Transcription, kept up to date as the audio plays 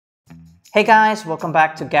Hey guys, welcome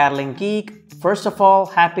back to Gatling Geek. First of all,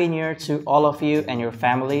 Happy New Year to all of you and your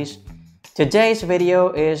families. Today's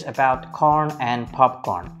video is about corn and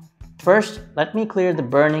popcorn. First, let me clear the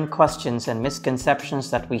burning questions and misconceptions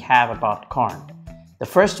that we have about corn. The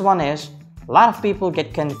first one is, a lot of people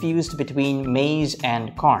get confused between maize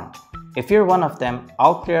and corn. If you're one of them,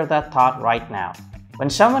 I'll clear that thought right now. When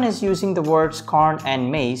someone is using the words corn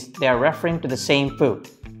and maize, they are referring to the same food.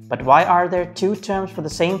 But why are there two terms for the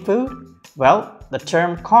same food? Well, the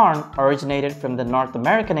term corn originated from the North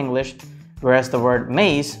American English, whereas the word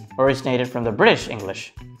maize originated from the British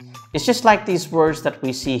English. It's just like these words that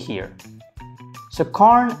we see here. So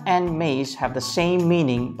corn and maize have the same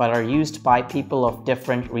meaning but are used by people of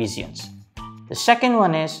different regions. The second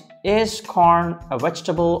one is corn a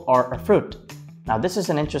vegetable or a fruit? Now this is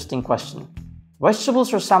an interesting question.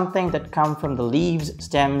 Vegetables are something that come from the leaves,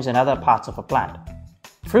 stems, and other parts of a plant.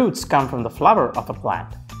 Fruits come from the flower of a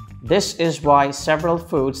plant. This is why several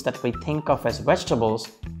foods that we think of as vegetables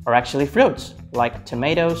are actually fruits, like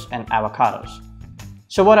tomatoes and avocados.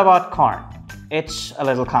 So what about corn? It's a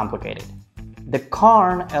little complicated. The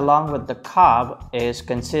corn, along with the cob, is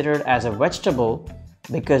considered as a vegetable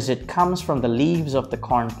because it comes from the leaves of the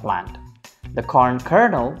corn plant. The corn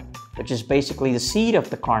kernel, which is basically the seed of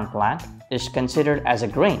the corn plant, is considered as a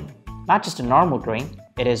grain. Not just a normal grain,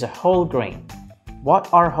 it is a whole grain. What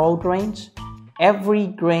are whole grains? Every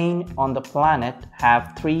grain on the planet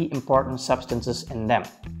have three important substances in them.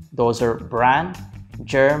 Those are bran,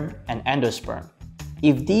 germ, and endosperm.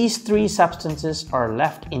 If these three substances are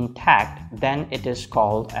left intact, then it is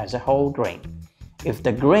called as a whole grain. If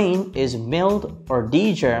the grain is milled or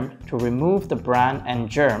degermed to remove the bran and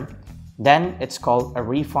germ, then it's called a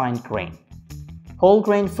refined grain. Whole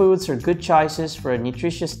grain foods are good choices for a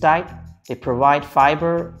nutritious diet. They provide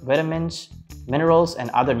fiber, vitamins, minerals, and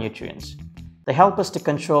other nutrients. They help us to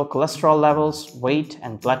control cholesterol levels, weight,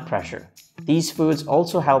 and blood pressure. These foods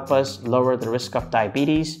also help us lower the risk of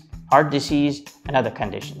diabetes, heart disease, and other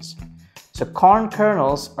conditions. So corn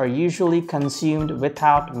kernels are usually consumed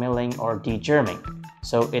without milling or degerming,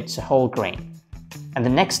 so it's a whole grain. And the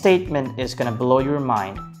next statement is going to blow your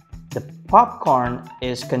mind. The popcorn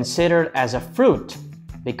is considered as a fruit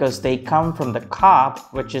because they come from the cob,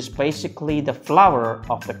 which is basically the flower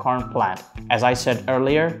of the corn plant. As I said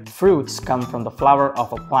earlier, fruits come from the flower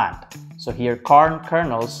of a plant. So here corn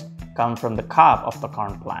kernels come from the cob of the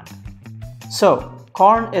corn plant. So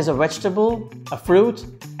corn is a vegetable, a fruit,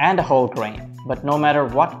 and a whole grain. But no matter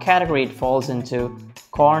what category it falls into,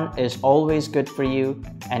 corn is always good for you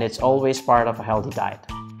and it's always part of a healthy diet.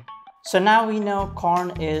 So now we know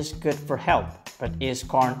corn is good for health, but is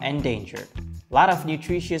corn endangered? A lot of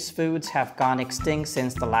nutritious foods have gone extinct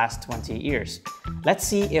since the last 20 years. Let's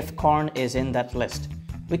see if corn is in that list.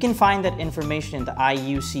 We can find that information in the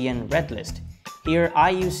IUCN Red List. Here,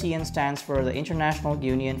 IUCN stands for the International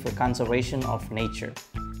Union for Conservation of Nature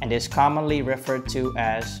and is commonly referred to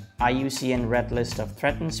as IUCN Red List of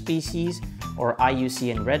Threatened Species or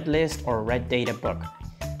IUCN Red List or Red Data Book.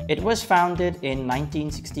 It was founded in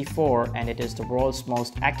 1964 and it is the world's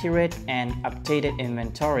most accurate and updated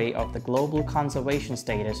inventory of the global conservation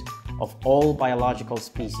status of all biological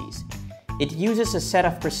species. It uses a set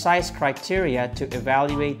of precise criteria to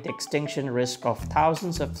evaluate the extinction risk of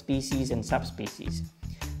thousands of species and subspecies.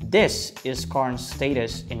 This is corn's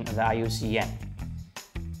status in the IUCN.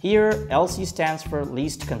 Here, LC stands for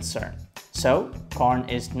least concern, so corn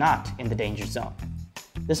is not in the danger zone.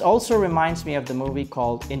 This also reminds me of the movie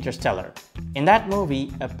called Interstellar. In that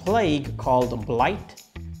movie, a plague called blight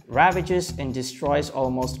ravages and destroys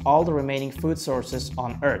almost all the remaining food sources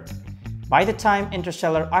on Earth. By the time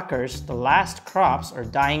Interstellar occurs, the last crops are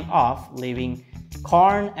dying off, leaving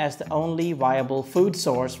corn as the only viable food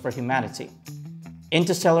source for humanity.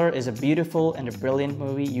 Interstellar is a beautiful and a brilliant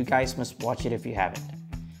movie. You guys must watch it if you haven't.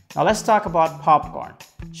 Now let's talk about popcorn.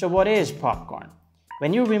 So what is popcorn?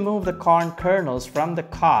 When you remove the corn kernels from the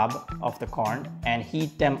cob of the corn and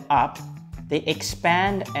heat them up, they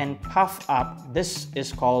expand and puff up. This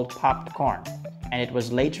is called popped corn, and it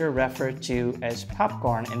was later referred to as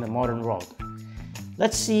popcorn in the modern world.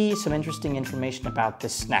 Let's see some interesting information about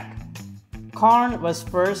this snack. Corn was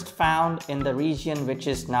first found in the region which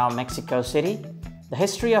is now Mexico City. The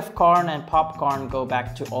history of corn and popcorn go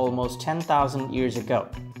back to almost 10,000 years ago.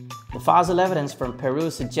 The fossil evidence from Peru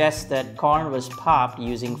suggests that corn was popped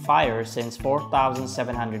using fire since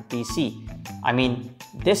 4700 BC. I mean,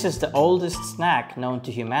 this is the oldest snack known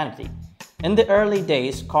to humanity. In the early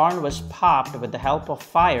days, corn was popped with the help of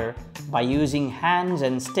fire by using hands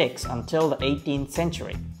and sticks until the 18th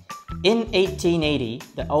century. In 1880,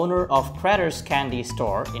 the owner of Cratter's Candy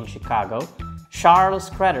Store in Chicago Charles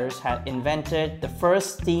Creters had invented the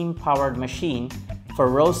first steam-powered machine for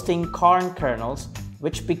roasting corn kernels,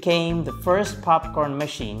 which became the first popcorn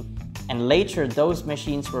machine, and later those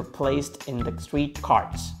machines were placed in the street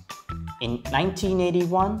carts. In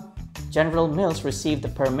 1981, General Mills received the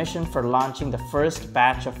permission for launching the first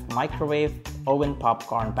batch of microwave oven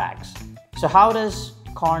popcorn bags. So how does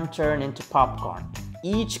corn turn into popcorn?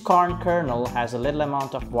 Each corn kernel has a little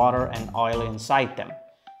amount of water and oil inside them.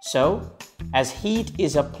 So, as heat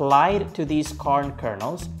is applied to these corn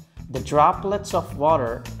kernels, the droplets of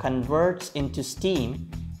water converts into steam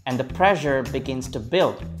and the pressure begins to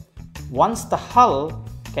build. Once the hull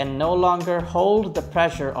can no longer hold the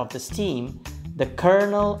pressure of the steam, the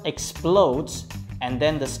kernel explodes, and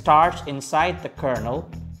then the starch inside the kernel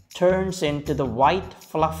turns into the white,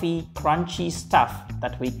 fluffy, crunchy stuff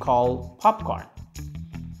that we call popcorn.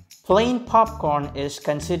 Plain popcorn is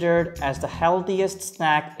considered as the healthiest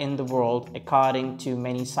snack in the world according to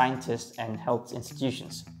many scientists and health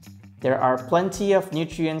institutions. There are plenty of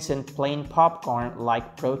nutrients in plain popcorn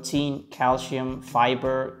like protein, calcium,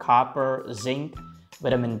 fiber, copper, zinc,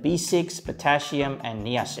 vitamin B6, potassium, and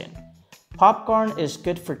niacin. Popcorn is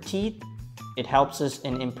good for teeth. It helps us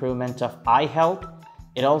in improvement of eye health.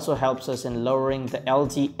 It also helps us in lowering the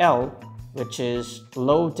LDL, which is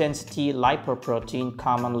low-density lipoprotein,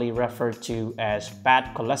 commonly referred to as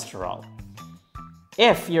bad cholesterol.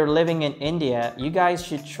 If you're living in India, you guys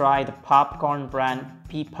should try the popcorn brand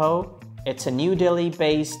Peepo. It's a New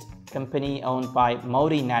Delhi-based company owned by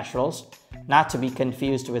Modi Naturals, not to be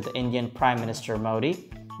confused with the Indian Prime Minister Modi.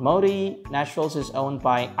 Modi Naturals is owned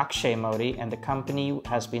by Akshay Modi, and the company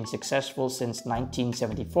has been successful since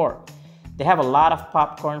 1974. They have a lot of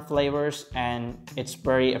popcorn flavors and it's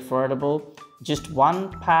very affordable. Just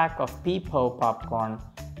one pack of Peepo popcorn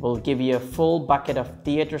will give you a full bucket of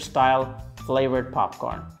theater-style flavored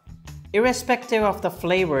popcorn. Irrespective of the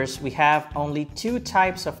flavors, we have only two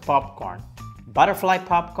types of popcorn: butterfly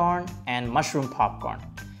popcorn and mushroom popcorn.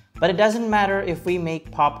 But it doesn't matter if we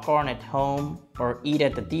make popcorn at home or eat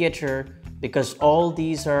at the theater, because all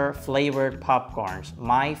these are flavored popcorns.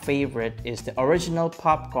 My favorite is the original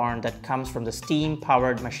popcorn that comes from the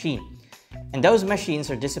steam-powered machine. And those machines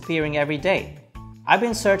are disappearing every day. I've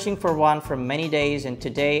been searching for one for many days, and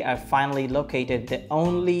today I've finally located the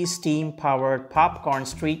only steam-powered popcorn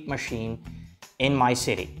street machine in my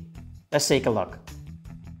city. Let's take a look.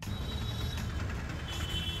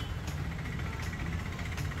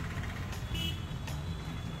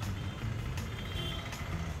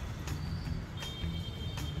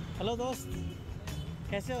 Hello दोस्त,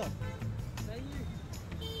 कैसे हो?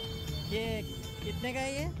 ये कितने का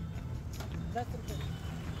है ये? 10 रुपये।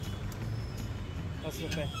 10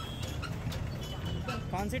 रुपये।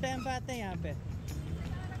 कौन सी टाइम पे आते हैं यहाँ पे?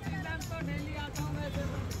 टाइम तो डेली आता हूँ वैसे।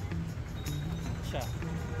 अच्छा,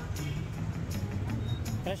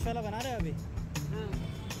 फ्रेश वाला बना रहे हो अभी? हाँ।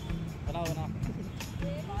 बनाओ बनाओ।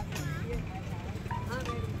 हाँ,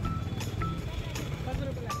 10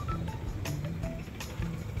 रुपये।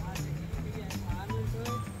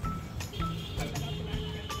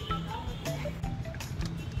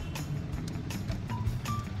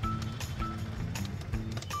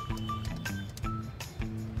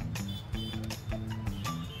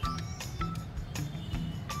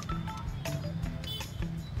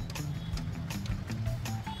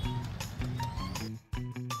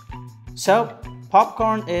 So,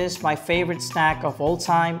 popcorn is my favorite snack of all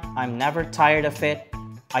time. I'm never tired of it.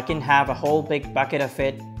 I can have a whole big bucket of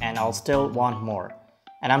it and I'll still want more.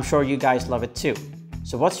 And I'm sure you guys love it too.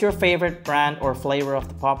 So what's your favorite brand or flavor of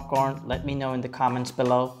the popcorn? Let me know in the comments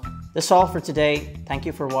below. That's all for today. Thank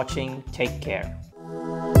you for watching. Take care.